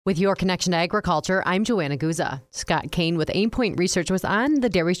With your connection to agriculture, I'm Joanna Guza. Scott Kane with Aimpoint Research was on the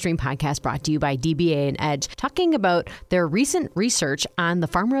Dairy Stream podcast brought to you by DBA and Edge, talking about their recent research on the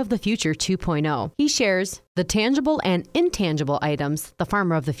Farmer of the Future 2.0. He shares the tangible and intangible items the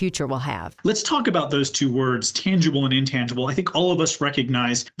farmer of the future will have. Let's talk about those two words, tangible and intangible. I think all of us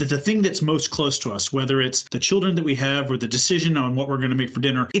recognize that the thing that's most close to us, whether it's the children that we have or the decision on what we're going to make for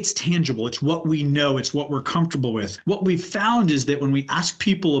dinner, it's tangible. It's what we know. It's what we're comfortable with. What we've found is that when we ask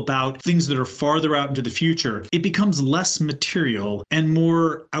people about things that are farther out into the future, it becomes less material and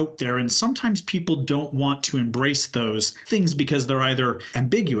more out there. And sometimes people don't want to embrace those things because they're either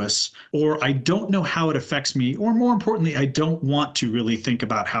ambiguous or I don't know how it affects me, or more importantly, I don't want to really think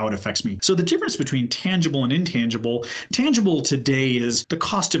about how it affects me. So the difference between tangible and intangible, tangible today is the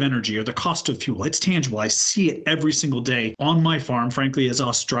cost of energy or the cost of fuel. It's tangible. I see it every single day on my farm. Frankly, as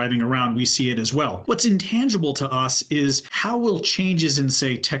us driving around, we see it as well. What's intangible to us is how will changes in,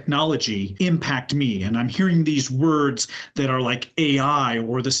 say, technology impact me? And I'm hearing these words that are like AI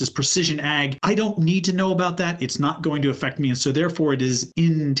or this is precision ag. I don't need to know about that. It's not going to affect me. And so therefore it is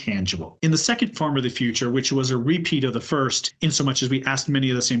intangible. In the second Farmer of the Future, which was a repeat of the first, in so much as we asked many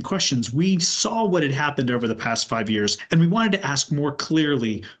of the same questions, we saw what had happened over the past 5 years. And we wanted to ask more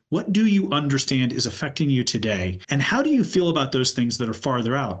clearly, what do you understand is affecting you today? And how do you feel about those things that are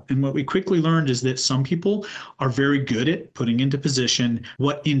farther out? And what we quickly learned is that some people are very good at putting into position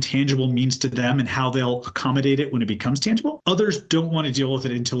what intangible means to them and how they'll accommodate it when it becomes tangible. Others don't want to deal with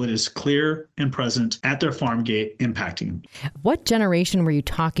it until it is clear and present at their farm gate, impacting them. What generation were you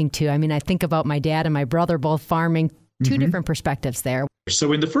talking to? I mean, I think about my dad and my brother both farming. Two different perspectives there.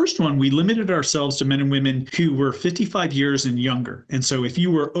 So in the first one, we limited ourselves to men and women who were 55 years and younger. And so if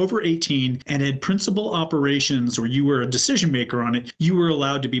you were over 18 and had principal operations or you were a decision maker on it, you were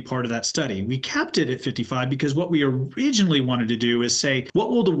allowed to be part of that study. We capped it at 55 because what we originally wanted to do is say, what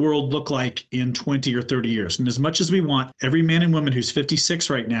will the world look like in 20 or 30 years? And as much as we want every man and woman who's 56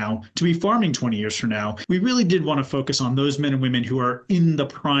 right now to be farming 20 years from now, we really did want to focus on those men and women who are in the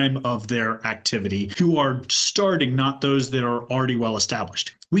prime of their activity, who are starting, not those that are already well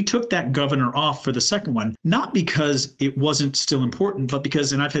established. We took that governor off for the second one, not because it wasn't still important, but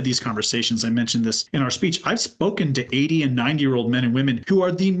because, and I've had these conversations, I mentioned this in our speech, I've spoken to 80 and 90-year-old men and women who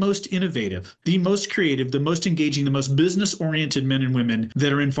are the most innovative, the most creative, the most engaging, the most business-oriented men and women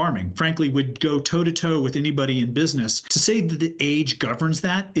that are in farming. Frankly, would go toe-to-toe with anybody in business. To say that the age governs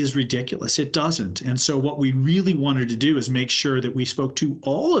that is ridiculous. It doesn't. And so what we really wanted to do is make sure that we spoke to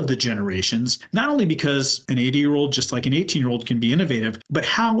all of the generations, not only because an 80-year-old, just like an 18-year-old, can be innovative, but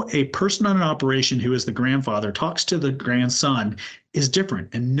how a person on an operation who is the grandfather talks to the grandson is different.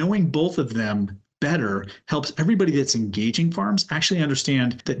 And knowing both of them better helps everybody that's engaging farms actually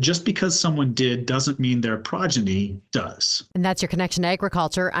understand that just because someone did doesn't mean their progeny does. And that's your connection to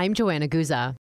agriculture. I'm Joanna Guza.